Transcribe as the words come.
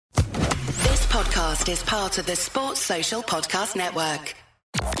podcast is part of the Sports Social Podcast Network.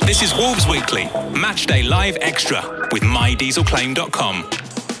 This is Wolves Weekly, Matchday Live Extra with MyDieselClaim.com.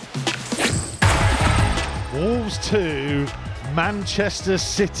 Wolves 2, Manchester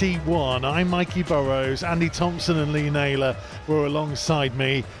City 1. I'm Mikey Burrows. Andy Thompson and Lee Naylor were alongside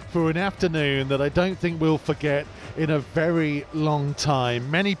me for an afternoon that I don't think we'll forget in a very long time.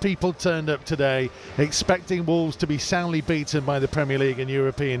 Many people turned up today expecting Wolves to be soundly beaten by the Premier League and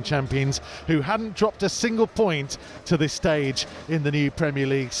European champions, who hadn't dropped a single point to this stage in the new Premier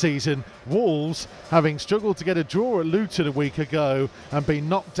League season. Wolves, having struggled to get a draw at Luton a week ago and been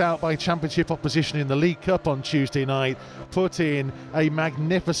knocked out by Championship opposition in the League Cup on Tuesday night, put in a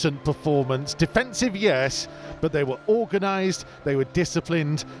magnificent performance. Defensive, yes, but they were organised, they were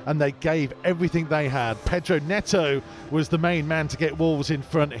disciplined, and they gave everything they had. Pedro Neto was the main man to get Wolves in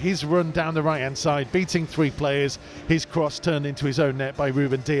front. His run down the right-hand side, beating three players. His cross turned into his own net by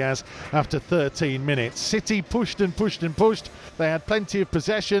Ruben Diaz after 13 minutes. City pushed and pushed and pushed. They had plenty of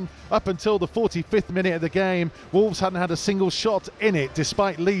possession up until the 45th minute of the game. Wolves hadn't had a single shot in it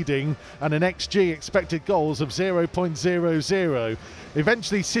despite leading, and an XG expected goals of 0.00.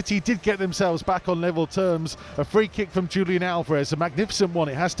 Eventually City did get themselves back on level terms. A free kick from Julian Alvarez, a magnificent one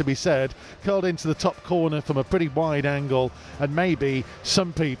it has to be said, curled into the top corner from a pretty wide angle, and maybe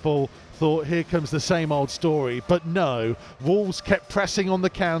some people thought here comes the same old story, but no, Wolves kept pressing on the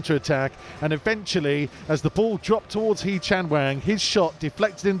counter-attack, and eventually as the ball dropped towards Hwang, his shot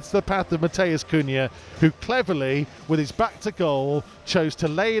deflected into the path of Matheus Cunha, who cleverly, with his back to goal, chose to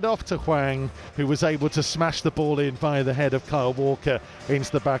lay it off to Hwang, who was able to smash the ball in via the head of Kyle Walker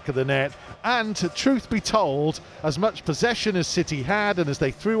into the back of the net. And truth be told, as much possession as City had, and as they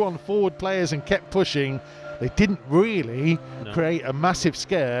threw on forward players and kept pushing, they didn't really create a massive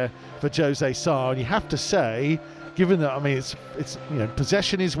scare for Jose Sarr. And you have to say, given that, I mean, it's you know,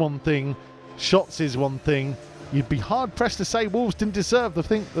 possession is one thing, shots is one thing. You'd be hard pressed to say Wolves didn't deserve the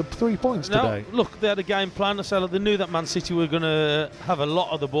 3 points today. Look, they had a game plan. I said they knew that Man City were going to have a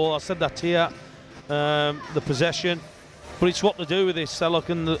lot of the ball. I said that here, the possession, but it's what they do with this. So look,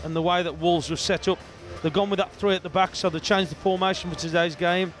 and the way that Wolves were set up, they've gone with that three at the back, so they changed the formation for today's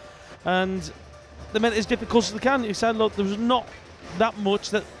game, and they made it as difficult as they can. You said, look, there was not that much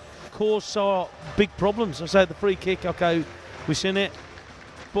that caused so big problems. I said the free kick, okay, we've seen it,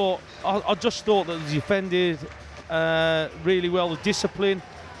 but I just thought that they defended really well. The discipline,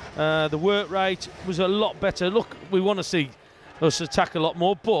 the work rate was a lot better. Look, we want to see us attack a lot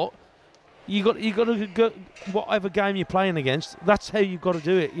more, but you got to go, whatever game you're playing against, that's how you've got to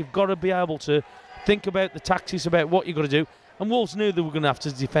do it. You've got to be able to think about the tactics, about what you've got to do. And Wolves knew they were going to have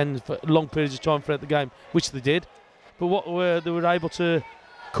to defend for long periods of time throughout the game, which they did. But they were able to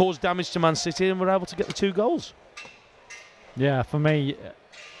cause damage to Man City and were able to get the 2 goals. Yeah, for me,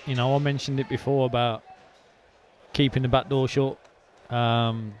 you know, I mentioned it before about keeping the back door shut,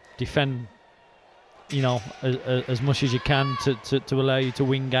 defend, you know, as much as you can to allow you to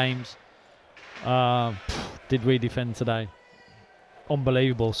win games. Did we defend today?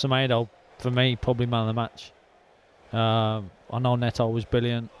 Unbelievable. Semedo, for me, probably man of the match. I know Neto was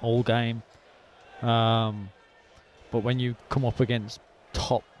brilliant all game, but when you come up against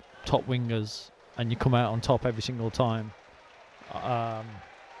top wingers and you come out on top every single time,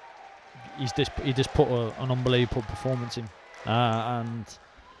 he just put an unbelievable performance in, and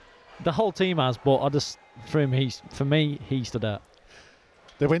the whole team has. But for me, he stood out.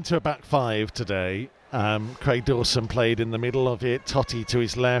 They went to a back five today. Craig Dawson played in the middle of it, Totti to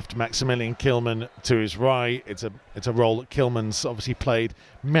his left, Maximilian Kilman to his right. It's a role that Kilman's obviously played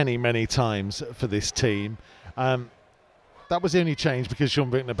many times for this team. That was the only change because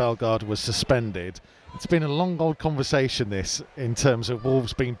Jean-Brittner Bellegarde was suspended. It's been a long old conversation this, in terms of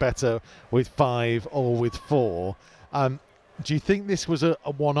Wolves being better with 5 or with 4. Do you think this was a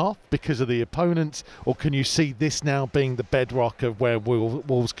one-off because of the opponents, or can you see this now being the bedrock of where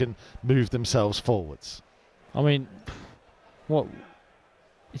Wolves can move themselves forwards? I mean, what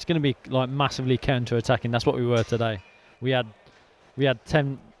it's going to be like massively counter-attacking. That's what we were today. We had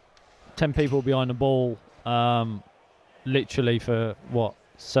 10 people behind the ball, literally for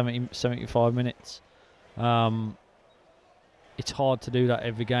 75 minutes. It's hard to do that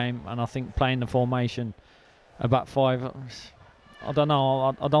every game, and I think playing the formation about 5, I don't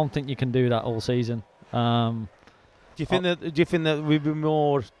know. I don't think you can do that all season. Do you think that we've been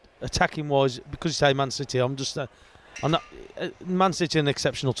more attacking wise because you say Man City? I'm not. Man City are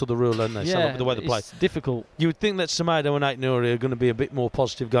exceptional to the rule, aren't they? Yeah, so the way they play, it's difficult. You would think that Semedo and Aït-Nouri are going to be a bit more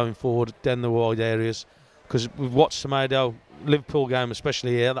positive going forward down the wide areas, because we've watched Semedo, Liverpool game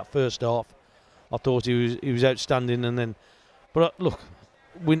especially here, that first half. I thought he was outstanding, but look,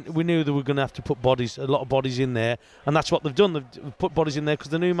 we knew they were going to have to put a lot of bodies in there, and that's what they've done. They've put bodies in there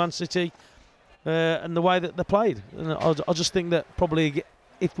because they knew Man City and the way that they played. And I just think that probably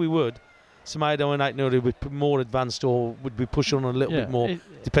if we would, Semedo and Aït-Nouri would be more advanced or would be pushed on a little bit more,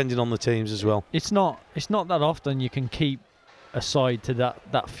 depending on the teams as well. It's not that often you can keep a side to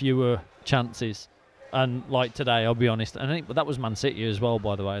that fewer chances. And like today, I'll be honest, and I think that was Man City as well,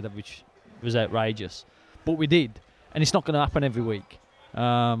 by the way, which was outrageous. But we did, and it's not going to happen every week.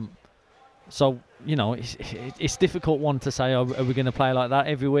 So, it's difficult one to say, are we going to play like that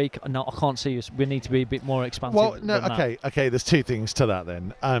every week? No, I can't see us. We need to be a bit more expansive. Well, no, okay, there's two things to that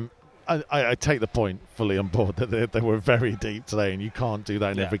then. I take the point fully on board that they were very deep today, and you can't do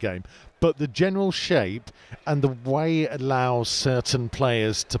that in every game. But the general shape and the way it allows certain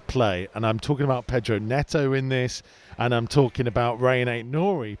players to play, and I'm talking about Pedro Neto in this, and I'm talking about Ray and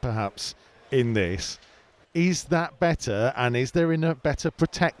Aït-Nouri perhaps in this, is that better, and is there a better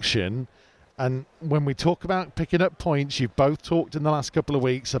protection? And when we talk about picking up points, you've both talked in the last couple of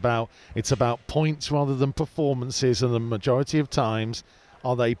weeks about it's about points rather than performances, and the majority of times,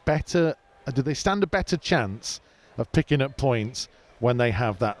 are they better? Do they stand a better chance of picking up points when they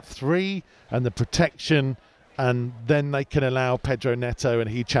have that 3 and the protection, and then they can allow Pedro Neto and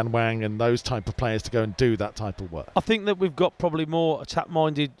Hwang and those type of players to go and do that type of work? I think that we've got probably more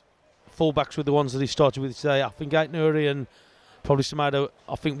attack-minded fullbacks with the ones that he started with today. I think Aït-Nouri and probably Semedo,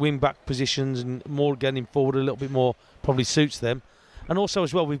 I think wing-back positions and more getting forward a little bit more probably suits them. And also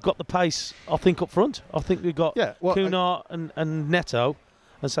as well, we've got the pace, I think, up front. I think we've got Kunar and Neto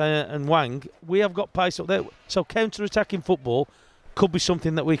and Hwang. We have got pace up there. So counter-attacking football could be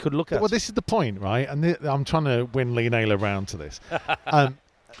something that we could look at. Well, this is the point, right? And I'm trying to win Lee Naylor round to this. I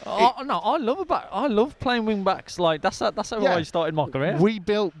love playing wing backs. Like that's how I started my career. We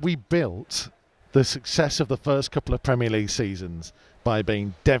built the success of the first couple of Premier League seasons by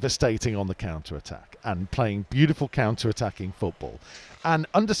being devastating on the counter-attack and playing beautiful counter-attacking football. And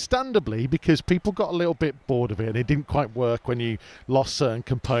understandably, because people got a little bit bored of it and it didn't quite work when you lost certain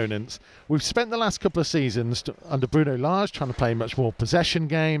components, we've spent the last couple of seasons under Bruno Lage trying to play a much more possession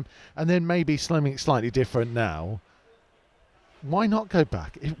game, and then maybe something slightly different now. Why not go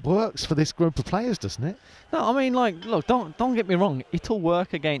back? It works for this group of players, doesn't it? No, I mean, like, look, don't get me wrong. It'll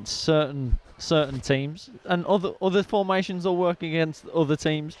work against certain teams, and other formations will work against other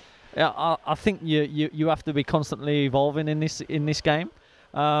teams. I think you have to be constantly evolving in this game.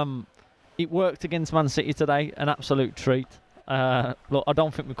 It worked against Man City today, an absolute treat. Look, I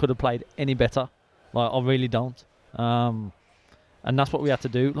don't think we could have played any better. Like, I really don't. And that's what we had to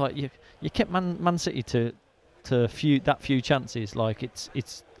do. Like, you kept Man City to few chances. Like,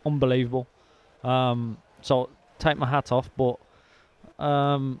 it's unbelievable. So take my hat off, but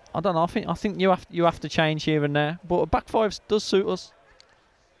I don't know. I think you have to change here and there. But a back five does suit us.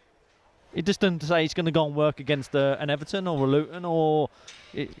 It just doesn't say it's going to go and work against an Everton or a Luton or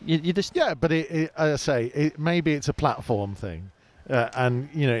you just... Yeah, but as I say, maybe it's a platform thing. And,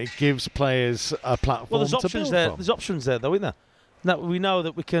 it gives players a platform to build from. There's options there, though, isn't there? Now, we know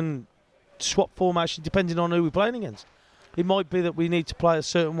that we can swap formation depending on who we're playing against. It might be that we need to play a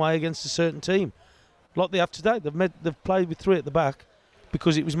certain way against a certain team. Like they have today. They've played with 3 at the back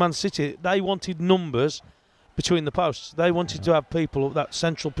because it was Man City. They wanted numbers between the posts. They wanted to have people at that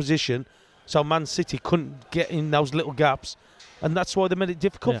central position so Man City couldn't get in those little gaps. And that's why they made it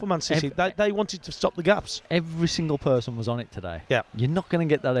difficult for Man City. They wanted to stop the gaps. Every single person was on it today. Yeah. You're not going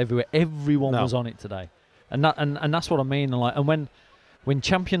to get that everywhere. Everyone was on it today. And that's what I mean. And when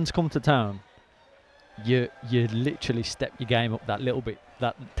champions come to town, you literally step your game up that little bit,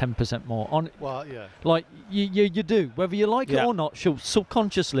 that 10% more on it. Well, yeah. Like you do, whether you like it or not.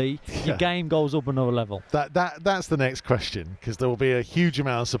 Subconsciously, your game goes up another level. That's the next question, because there will be a huge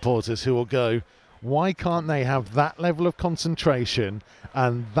amount of supporters who will go, why can't they have that level of concentration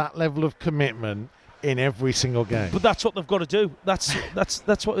and that level of commitment in every single game? But that's what they've got to do. That's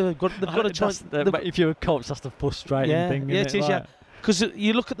what they've got to try. If you're a coach, that's the frustrating thing. Yeah, it is. Yeah, because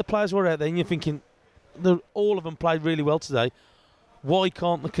you look at the players who are out there and you're thinking, all of them played really well today. Why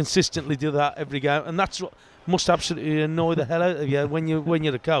can't they consistently do that every game? And that's what must absolutely annoy the hell out of you when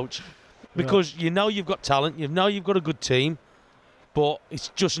you're a coach, because you know you've got talent, you know you've got a good team, but it's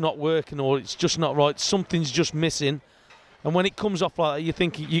just not working or it's just not right. Something's just missing. And when it comes off like that, you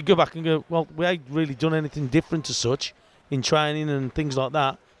think, you go back and go, well, we ain't really done anything different as such in training and things like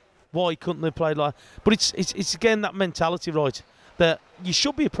that. Why couldn't they play like? But it's again that mentality, right? That you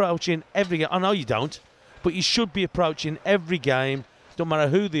should be approaching every game. I know you don't, but you should be approaching every game, don't matter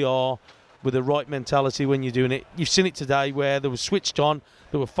who they are, with the right mentality when you're doing it. You've seen it today where they were switched on,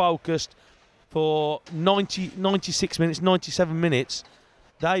 they were focused for 96 minutes, 97 minutes.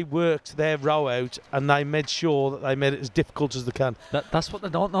 they worked their row out and they made sure that they made it as difficult as they can. That's what they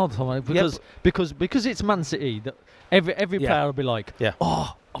don't know, Tommy, because it's Man City. That every player will be like,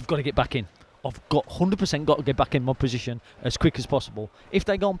 oh, I've got to get back in. I've got 100% got to get back in my position as quick as possible. If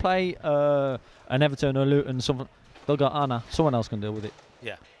they go and play an Everton or Luton, something, they'll go, nah, someone else can deal with it.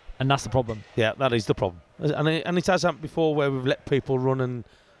 Yeah. And that's the problem. Yeah, that is the problem. And it has happened before where we've let people run, and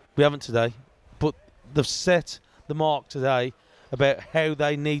we haven't today. But they've set the mark today about how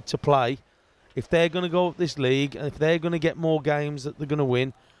they need to play. If they're going to go up this league, and if they're going to get more games that they're going to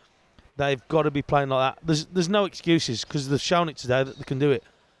win, they've got to be playing like that. There's no excuses, because they've shown it today that they can do it.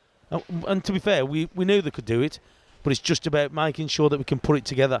 And to be fair, we knew they could do it, but it's just about making sure that we can put it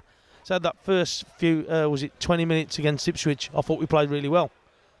together. So that first few, 20 minutes against Ipswich, I thought we played really well.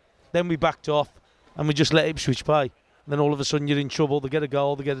 Then we backed off and we just let Ipswich play. And then all of a sudden you're in trouble. They get a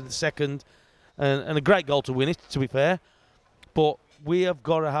goal, they get a second, and a great goal to win it, to be fair. But we have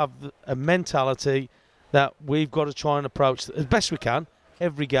got to have a mentality that we've got to try and approach as best we can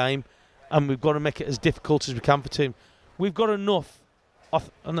every game, and we've got to make it as difficult as we can for teams. We've got enough.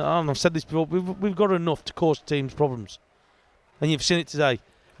 And I've said this before, we've got enough to cause teams problems. And you've seen it today.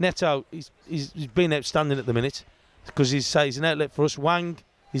 Neto, he's been outstanding at the minute because he's an outlet for us. Hwang,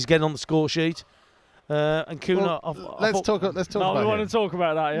 he's getting on the score sheet. And Kuna, let's talk about we want to talk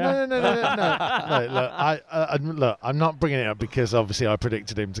about that, yeah? No. Look, I'm not bringing it up because obviously I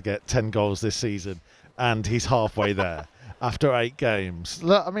predicted him to get 10 goals this season, and he's halfway there. After 8 games.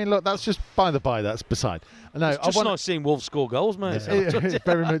 Look, that's just by the by, that's beside. No, it's just nice seeing Wolves score goals, mate. It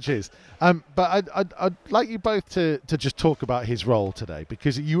very much is. But I'd like you both to just talk about his role today,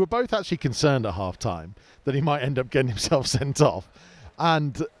 because you were both actually concerned at half-time that he might end up getting himself sent off.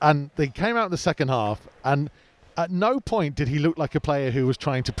 And they came out in the second half, and at no point did he look like a player who was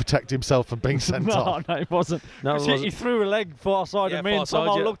trying to protect himself from being sent off. No, he wasn't. He threw a leg far side of me, and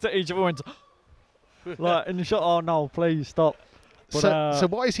somehow looked at each other and went... Like in the shot, oh no, please stop. But, so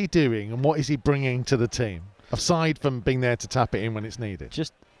what is he doing, and what is he bringing to the team aside from being there to tap it in when it's needed?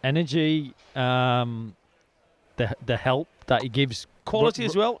 Just energy, the help that he gives, quality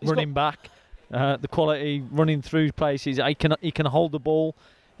as well. Running back, the quality, running through places. He can hold the ball.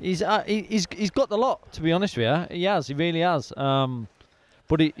 He's got the lot. To be honest with you, he really has.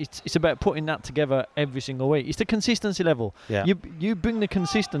 But it's about putting that together every single week. It's the consistency level. Yeah. You bring the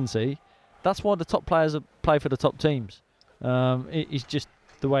consistency. That's why the top players play for the top teams. It's just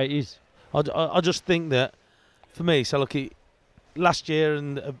the way it is. I just think that, for me, so look, last year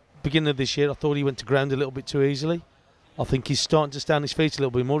and the beginning of this year, I thought he went to ground a little bit too easily. I think he's starting to stand on his feet a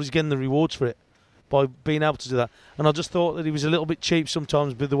little bit more. He's getting the rewards for it by being able to do that. And I just thought that he was a little bit cheap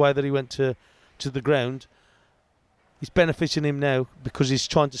sometimes with the way that he went to the ground. It's benefiting him now because he's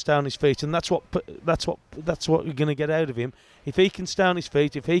trying to stay on his feet, and that's what you're going to get out of him. If he can stay on his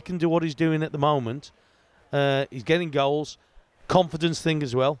feet, if he can do what he's doing at the moment, he's getting goals, confidence thing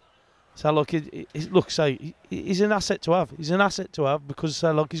as well. So look, he's an asset to have. He's an asset to have because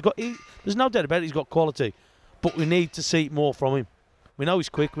there's no doubt about it. He's got quality, but we need to see more from him. We know he's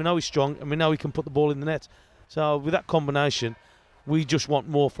quick, we know he's strong, and we know he can put the ball in the net. So with that combination, we just want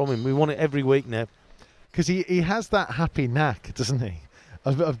more from him. We want it every week now. Because he has that happy knack, doesn't he,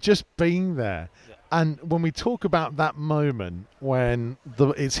 of just being there. Yeah. And when we talk about that moment when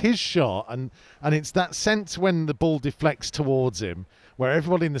it's his shot and it's that sense when the ball deflects towards him where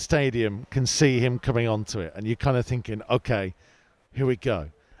everybody in the stadium can see him coming onto it, and you're kind of thinking, okay, here we go.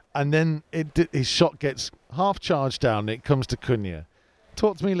 And then his shot gets half charged down and it comes to Cunha.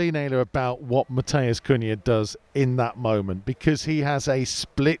 Talk to me, Lee Naylor, about what Matheus Cunha does in that moment, because he has a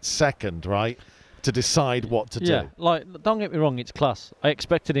split second, right, to decide what to do. Yeah, don't get me wrong, it's class. I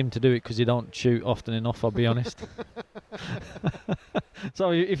expected him to do it because he don't shoot often enough, I'll be honest.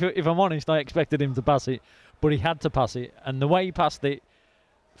 So if I'm honest, I expected him to pass it, but he had to pass it, and the way he passed it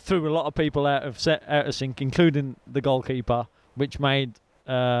threw a lot of people out of sync, including the goalkeeper, which made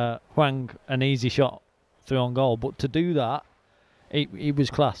Hwang an easy shot through on goal. But to do that, it was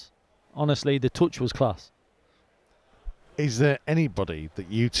class. Honestly, the touch was class. Is there anybody that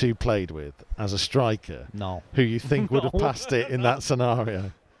you two played with as a striker who you think would have passed it in that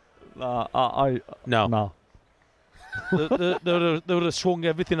scenario? No. They would have swung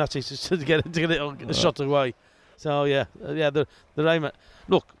everything at it to get it shot away. So the aim at,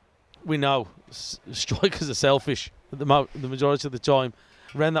 look, we know strikers are selfish at the majority of the time.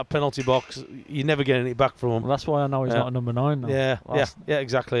 Around that penalty box, you're never getting it back from him. Well, that's why I know he's not a number 9 now. Yeah,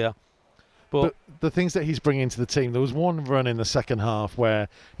 exactly. Yeah. But the things that he's bringing to the team, there was one run in the second half where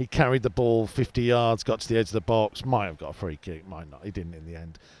he carried the ball 50 yards, got to the edge of the box, might have got a free kick, might not. He didn't in the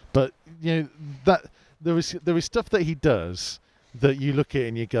end. But that there is stuff that he does that you look at it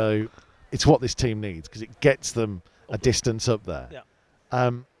and you go, it's what this team needs because it gets them a distance up there.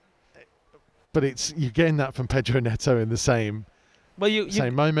 Yeah. But you're getting that from Pedro Neto in the same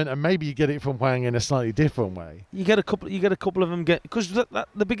moment, and maybe you get it from Hwang in a slightly different way. You get a couple of them because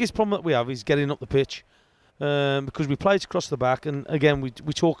the biggest problem that we have is getting up the pitch because we play it across the back, and again we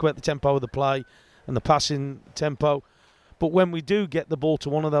talk about the tempo of the play and the passing tempo, but when we do get the ball to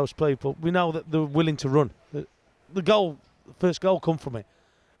one of those people, we know that they're willing to run. The first goal come from it.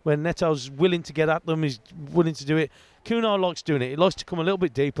 When Neto's willing to get at them, he's willing to do it. Kuno likes doing it. He likes to come a little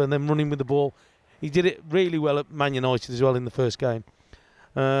bit deeper and then running with the ball. He did it really well at Man United as well in the first game.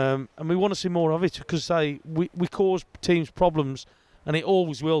 And we want to see more of it because we cause teams problems, and it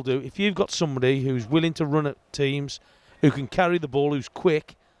always will do. If you've got somebody who's willing to run at teams, who can carry the ball, who's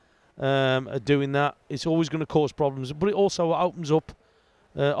quick at doing that, it's always going to cause problems. But it also opens up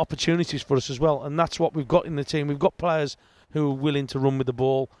opportunities for us as well. And that's what we've got in the team. We've got players who are willing to run with the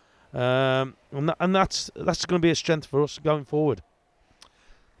ball, and that's going to be a strength for us going forward.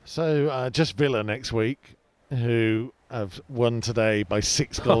 So just Villa next week, who have won today by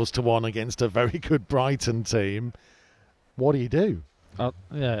 6 goals to 1 against a very good Brighton team. What do you do?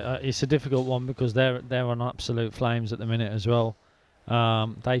 It's a difficult one because they're on absolute flames at the minute as well.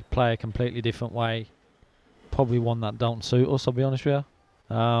 They play a completely different way, probably one that don't suit us, I'll be honest with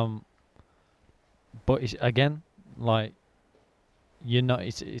you. But it's, again, like,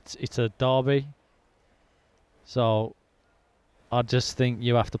 it's a derby, so I just think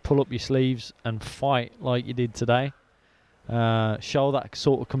you have to pull up your sleeves and fight like you did today. Show that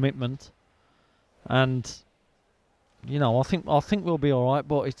sort of commitment, and I think we'll be all right.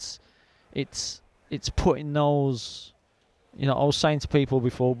 But it's putting those. I was saying to people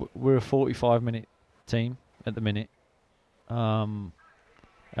before, we're a 45-minute team at the minute, and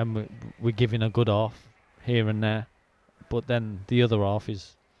we're giving a good half here and there. But then the other half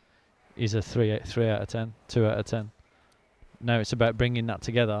is a 3 out of 10, 2 out of 10. Now it's about bringing that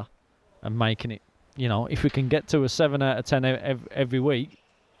together and making it. If we can get to a 7 out of 10 every week,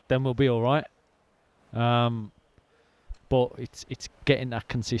 then we'll be all right. But it's getting that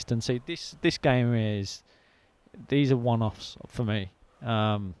consistency. This game these are one-offs for me.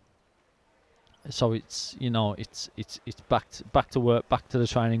 So it's back to work, back to the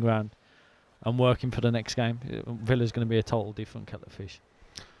training ground, and working for the next game. Villa's going to be a total different kettle of fish.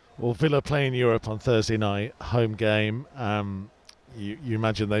 Well, Villa play in Europe on Thursday night, home game. You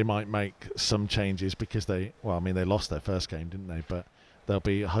imagine they might make some changes because they lost their first game, didn't they? But they'll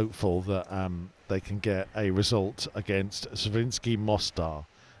be hopeful that they can get a result against Swarinski Mostar.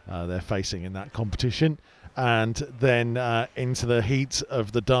 They're facing in that competition. And then into the heat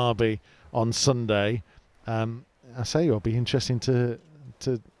of the derby on Sunday. I say it'll be interesting to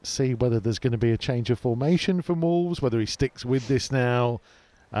see whether there's going to be a change of formation from Wolves, whether he sticks with this now.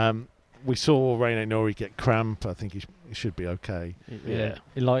 We saw Reine Nori get cramp. I think he should be okay. Yeah.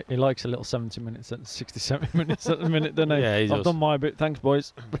 He likes a little 70 minutes and 67 minutes at the minute, doesn't he? Yeah, he does. I've done my bit. Thanks,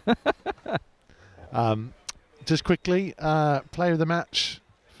 boys. Just quickly, player of the match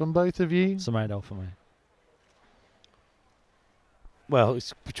from both of you? Semedo for me. Well,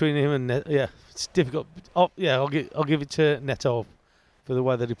 it's between him and Neto. Yeah, it's difficult. I'll give it to Neto for the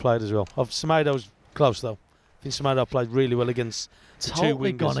way that he played as well. Semedo's close though. I think Semedo played really well against the two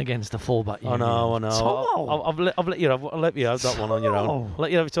wingers. Gone against the fullback. I know. I've let you have that one on your own. I'll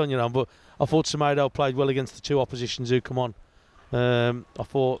let you have it on your own. But I thought Semedo played well against the two oppositions who come on. I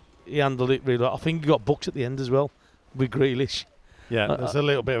thought he handled it really well. I think he got booked at the end as well with Grealish. Yeah, there's a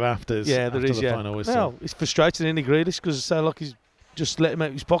little bit of afters. Yeah, there is. The final whistle. Well, it's frustrating, isn't he, Grealish? Because he's just let him out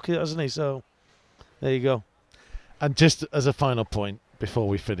of his pocket, hasn't he? So there you go. And just as a final point before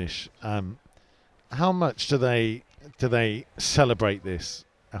we finish, how much do they celebrate this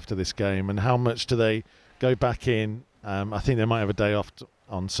after this game, and how much do they go back in? I think they might have a day off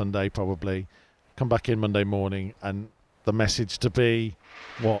on Sunday, probably. Come back in Monday morning, and the message to be,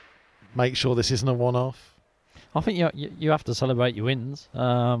 what? Make sure this isn't a one-off. I think you have to celebrate your wins.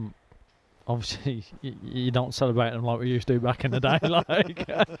 Obviously, you don't celebrate them like we used to back in the day. Like,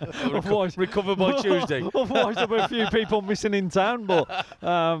 otherwise, recover by Tuesday. Otherwise, there'll be a few people missing in town. But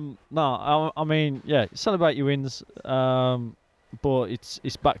no, I mean, yeah, celebrate your wins. But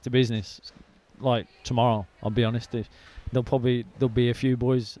it's back to business. Like tomorrow, I'll be honest. There'll be a few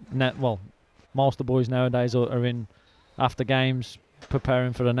boys. Most of the boys nowadays are in after games,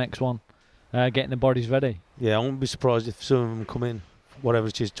 preparing for the next one, getting the bodies ready. Yeah, I wouldn't be surprised if some of them come in, whatever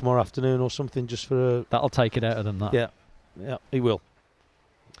it is, tomorrow afternoon or something, just for that'll take it out of them. That. Yeah, he will.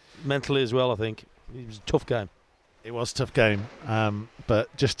 Mentally as well, I think. It was a tough game. It was a tough game,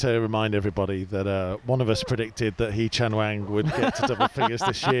 but just to remind everybody that one of us predicted that Hwang would get to double figures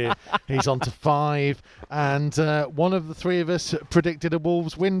this year. He's on to 5, and one of the 3 of us predicted a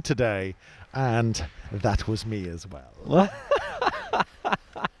Wolves win today, and that was me as well.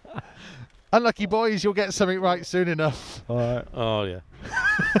 Unlucky boys, you'll get something right soon enough. All right. Oh, yeah.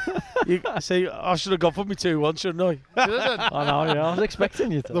 See, I should have gone for me 2-1, shouldn't I? I know, yeah. I was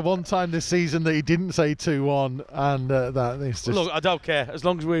expecting you to. The one time this season that he didn't say 2-1, and that is just... Look, I don't care. As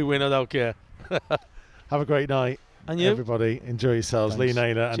long as we win, I don't care. Have a great night. And you? Everybody, enjoy yourselves. Thanks. Lee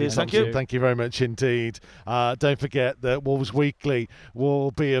Naylor and Cheers, Thompson, thank you very much indeed. Don't forget that Wolves Weekly will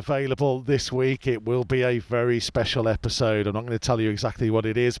be available this week. It will be a very special episode. I'm not going to tell you exactly what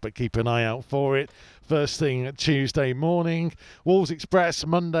it is, but keep an eye out for it. First thing Tuesday morning. Wolves Express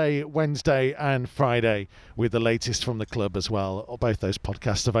Monday, Wednesday and Friday with the latest from the club as well. Both those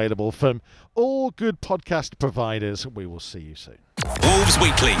podcasts available from all good podcast providers. We will see you soon. Wolves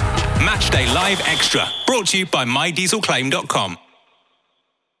Weekly, Matchday Live Extra, brought to you by MyDieselClaim.com.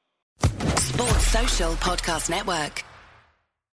 Sports Social Podcast Network.